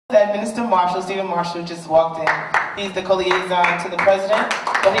That Minister Marshall, Stephen Marshall, just walked in. He's the co-liaison to the president,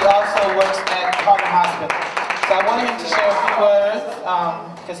 but he also works at Huddle Hospital. So I wanted him to share a few words,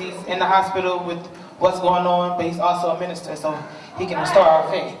 because he's in the hospital with what's going on, but he's also a minister, so he can restore our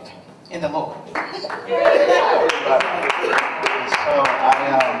faith in the Lord. So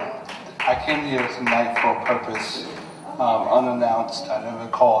I came here tonight for a purpose, unannounced. I never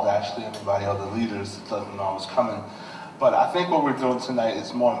called actually anybody, other leaders that doesn't know I was coming. But I think what we're doing tonight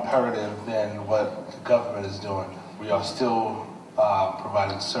is more imperative than what the government is doing. We are still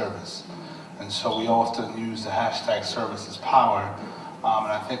providing service. And so we often use the hashtag service is power,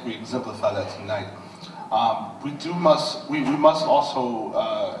 and I think we exemplify that tonight. We must also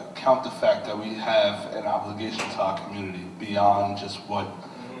count the fact that we have an obligation to our community beyond just what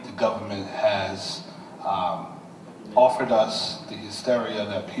the government has offered us, the hysteria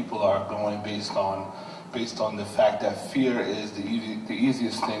that people are going based on the fact that fear is the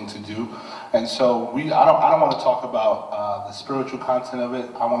easiest thing to do. And so I don't want to talk about the spiritual content of it.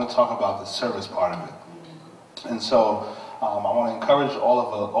 I want to talk about the service part of it. And so I want to encourage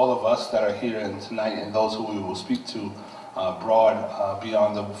all of us that are here and tonight, and those who we will speak to broad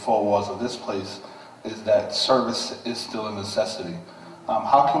beyond the four walls of this place, is that service is still a necessity.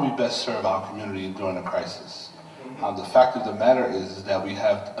 How can we best serve our community during a crisis? The fact of the matter is that we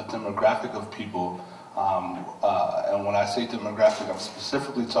have a demographic of people, and when I say demographic, I'm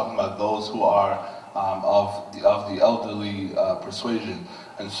specifically talking about those who are of the elderly persuasion.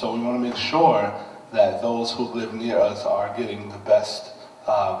 And so we want to make sure that those who live near us are getting the best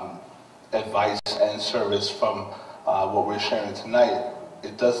advice and service from what we're sharing tonight.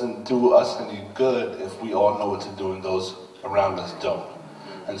 It doesn't do us any good if we all know what to do and those around us don't.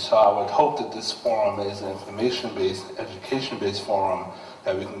 And so I would hope that this forum is an information-based, education-based forum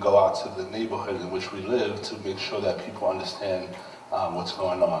that we can go out to the neighborhood in which we live to make sure that people understand what's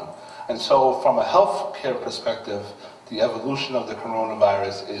going on. And so from a healthcare perspective, the evolution of the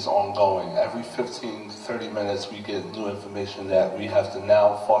coronavirus is ongoing. Every 15 to 30 minutes we get new information that we have to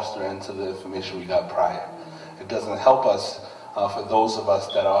now foster into the information we got prior. It doesn't help us for those of us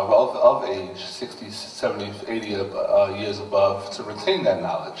that are of age, 60, 70, 80 years above, to retain that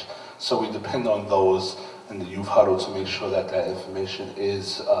knowledge. So we depend on those in the youth huddle to make sure that that information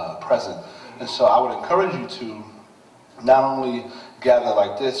is present. And so I would encourage you to not only gather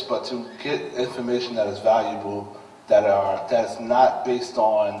like this, but to get information that is valuable, that is not based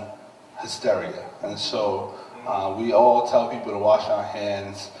on hysteria. And so we all tell people to wash our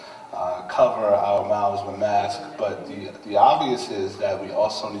hands, cover our mouths with masks, but the obvious is that we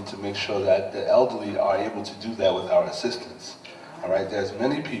also need to make sure that the elderly are able to do that with our assistance. All right, there's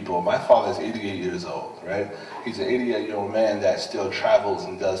many people. My father is 88 years old, right? He's an 88-year-old man that still travels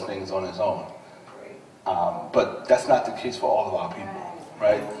and does things on his own. But that's not the case for all of our people,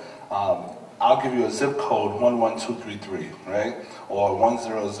 right? I'll give you a zip code, 11233, right? Or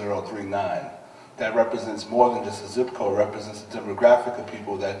 10039. That represents more than just a zip code, represents a demographic of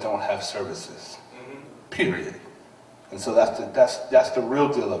people that don't have services, period. And so that's the real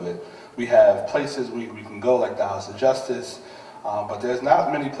deal of it. We have places we can go, like the House of Justice, but there's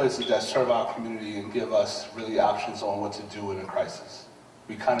not many places that serve our community and give us really options on what to do in a crisis.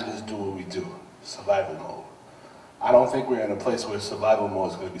 We kind of just do what we do, survival mode. I don't think we're in a place where survival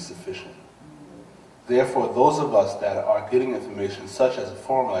mode is going to be sufficient. Therefore, those of us that are getting information, such as a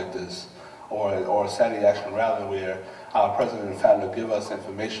forum like this, or a Saturday Action Rally, where our president and founder give us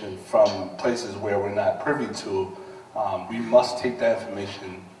information from places where we're not privy to, we must take that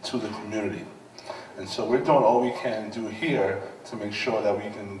information to the community. And so we're doing all we can do here to make sure that we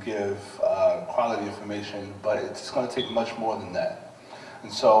can give quality information, but it's going to take much more than that.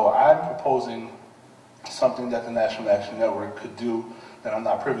 And so I'm proposing something that the National Action Network could do that I'm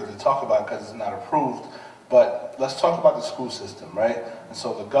not privy to talk about because it's not approved. But let's talk about the school system, right? And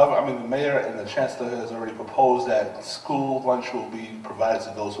so the mayor and the chancellor has already proposed that school lunch will be provided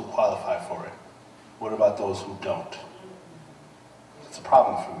to those who qualify for it. What about those who don't? It's a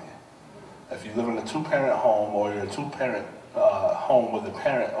problem for me. If you live in a two-parent home, or you're a two-parent home with a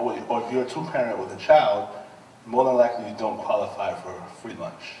parent, or if you're a two-parent with a child, more than likely you don't qualify for free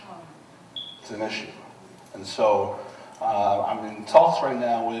lunch. It's an issue. And so I'm in talks right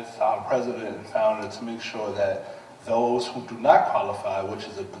now with our president and founder to make sure that those who do not qualify, which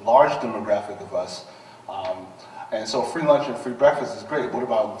is a large demographic of us, and so free lunch and free breakfast is great. What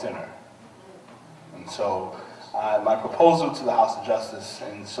about dinner? And so my proposal to the House of Justice,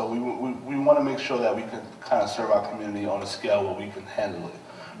 and so we want to make sure that we can kind of serve our community on a scale where we can handle it.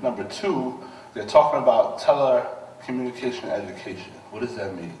 Number two, they're talking about telecommunication education. What does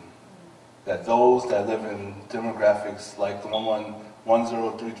that mean? That those that live in demographics like the one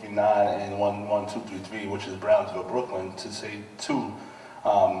 10339 and 11233, which is Brownsville, Brooklyn, to say two,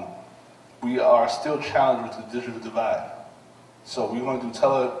 we are still challenged with the digital divide. So we're going to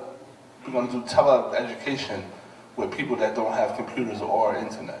do tele education with people that don't have computers or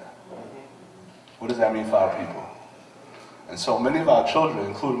internet. What does that mean for our people? And so many of our children,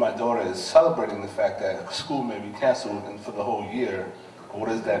 including my daughter, is celebrating the fact that school may be canceled for the whole year. But what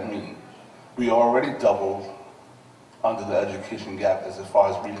does that mean? We are already doubled under the education gap as far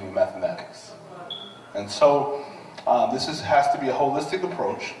as reading and mathematics. And so this has to be a holistic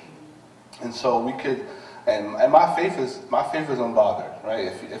approach. And so we could, and my faith is unbothered,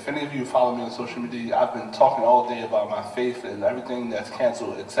 right? If any of you follow me on social media, I've been talking all day about my faith and everything that's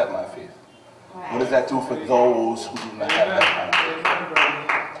canceled except my faith. What does that do for those who do not have that kind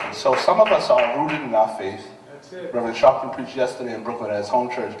of faith? And so some of us are rooted in our faith. Reverend Sharpton preached yesterday in Brooklyn at his home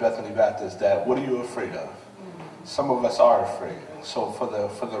church, Bethany Baptist, that what are you afraid of? Some of us are afraid. So for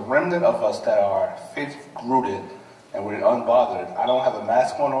the remnant of us that are faith-rooted and we're unbothered, I don't have a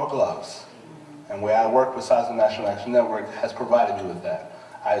mask on or gloves. And where I work besides the National Action Network has provided me with that.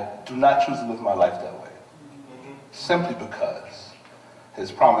 I do not choose to live my life that way. Simply because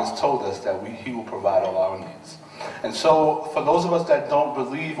His promise told us that He will provide all our needs. And so for those of us that don't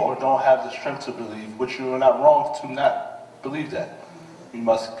believe or don't have the strength to believe, which you are not wrong to not believe that, we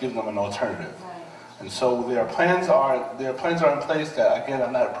must give them an alternative. And so their plans are in place that, again,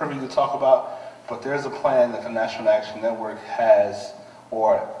 I'm not privy to talk about, but there's a plan that the National Action Network has,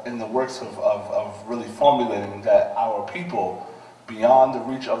 or in the works of really formulating, that our people, beyond the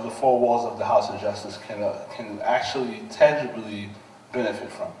reach of the four walls of the House of Justice, can actually tangibly benefit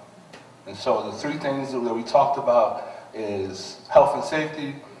from. And so the three things that we talked about is health and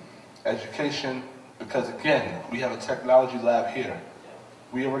safety, education, because again, we have a technology lab here.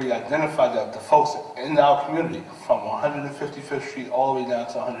 We already identified that the folks in our community, from 155th Street all the way down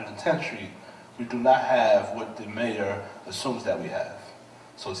to 110th Street, we do not have what the mayor assumes that we have.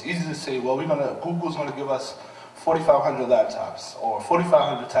 So it's easy to say, well, Google's going to give us 4,500 laptops or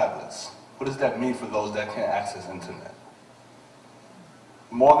 4,500 tablets. What does that mean for those that can't access internet?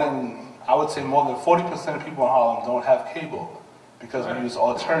 I would say more than 40% of people in Harlem don't have cable because we use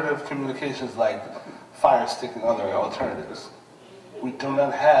alternative communications like Fire Stick and other alternatives. We do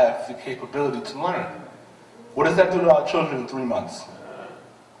not have the capability to learn. What does that do to our children in 3 months?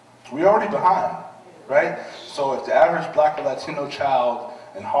 We're already behind, right? So if the average Black or Latino child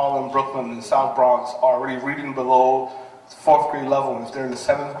in Harlem, Brooklyn, and South Bronx are already reading below 4th grade level, and if they're in the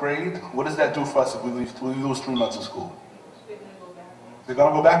 7th grade, what does that do for us if we lose 3 months of school? They're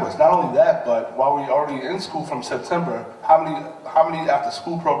going to go backwards. Not only that, but while we're already in school from September, how many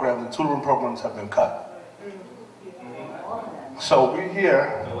after-school programs and tutoring programs have been cut? So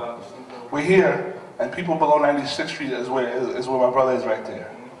we're here, and people below 96th Street is where my brother is right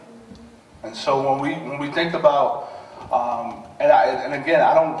there. And so when we think about, and again,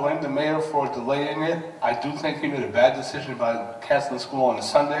 I don't blame the mayor for delaying it. I do think he made a bad decision by canceling school on a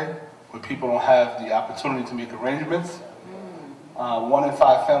Sunday, where people don't have the opportunity to make arrangements. 1 in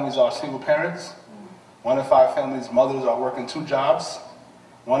 5 families are single parents. 1 in 5 families' mothers are working 2 jobs.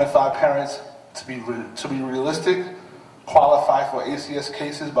 1 in 5 parents, to be realistic, qualify for ACS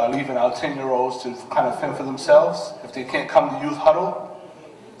cases by leaving out 10-year-olds to kind of fend for themselves. If they can't come to Youth Huddle,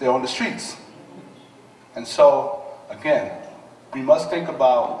 they're on the streets. And so, again, we must think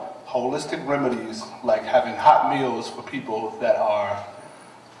about holistic remedies like having hot meals for people that are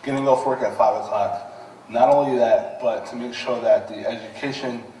getting off work at 5 o'clock. Not only that, but to make sure that the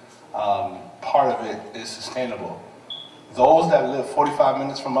education part of it is sustainable. Those that live 45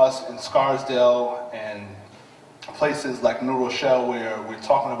 minutes from us in Scarsdale and places like New Rochelle, where we're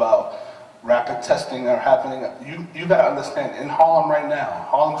talking about rapid testing are happening, you got to understand, in Harlem right now,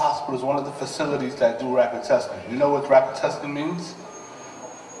 Harlem Hospital is one of the facilities that do rapid testing. You know what rapid testing means?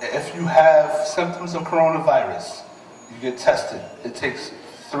 If you have symptoms of coronavirus, you get tested. It takes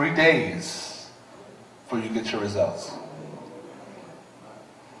 3 days before you get your results.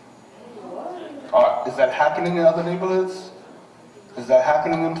 Is that happening in other neighborhoods? Is that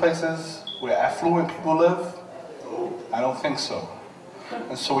happening in places where affluent people live? I don't think so.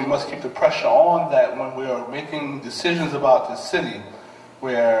 And so we must keep the pressure on that when we are making decisions about the city,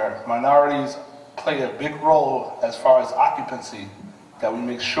 where minorities play a big role as far as occupancy, that we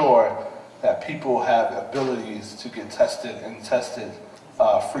make sure that people have abilities to get tested and tested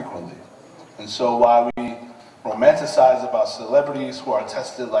frequently. And so while we romanticize about celebrities who are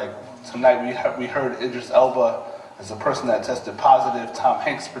tested, like tonight we heard Idris Elba as a person that tested positive, Tom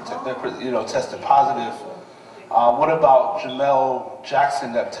Hanks tested positive. What about Jamel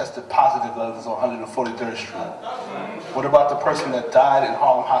Jackson that tested positive that was on 143rd Street? What about the person that died in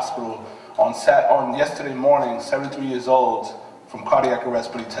Harlem Hospital on yesterday morning, 73 years old, from cardiac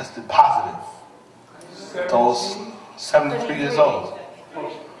arrest, but he tested positive? Those 73 years old.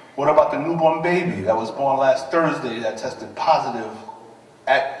 What about the newborn baby that was born last Thursday that tested positive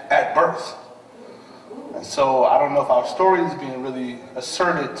at birth? And so I don't know if our story is being really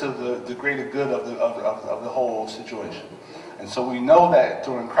asserted to the greater good of the whole situation. And so we know that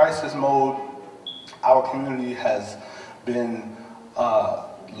during crisis mode, our community has been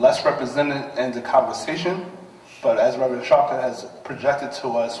less represented in the conversation, but as Reverend Sharkler has projected to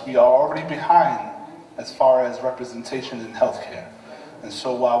us, we are already behind as far as representation in healthcare. And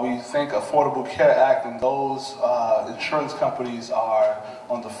so while we think Affordable Care Act and those insurance companies are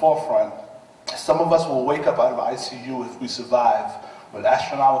on the forefront, some of us will wake up out of ICU if we survive with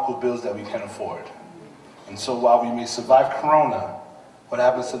astronomical bills that we can't afford. And so while we may survive Corona, what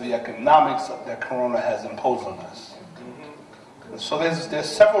happens to the economics that Corona has imposed on us? And so there's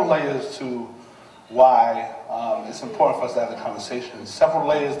several layers to why it's important for us to have the conversation. There's several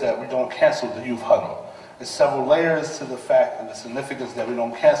layers that we don't cancel the youth huddle. There's several layers to the fact and the significance that we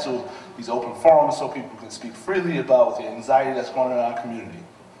don't cancel these open forums so people can speak freely about the anxiety that's going on in our community.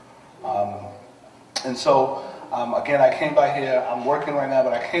 And so, again, I came by here, I'm working right now,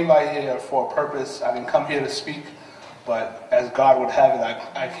 but I came by here for a purpose. I didn't come here to speak, but as God would have it,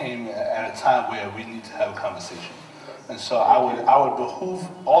 I came at a time where we need to have a conversation. And so I would behoove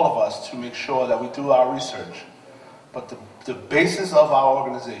all of us to make sure that we do our research. But the basis of our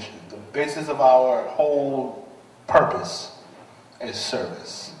organization, the basis of our whole purpose is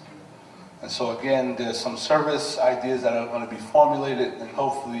service. And so again, there's some service ideas that are going to be formulated, and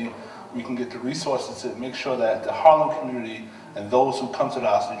hopefully we can get the resources to make sure that the Harlem community and those who come to the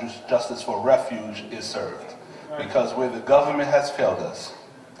House of Justice for Refuge is served. Because where the government has failed us,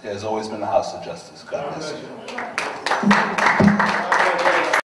 there's always been a House of Justice. God bless you.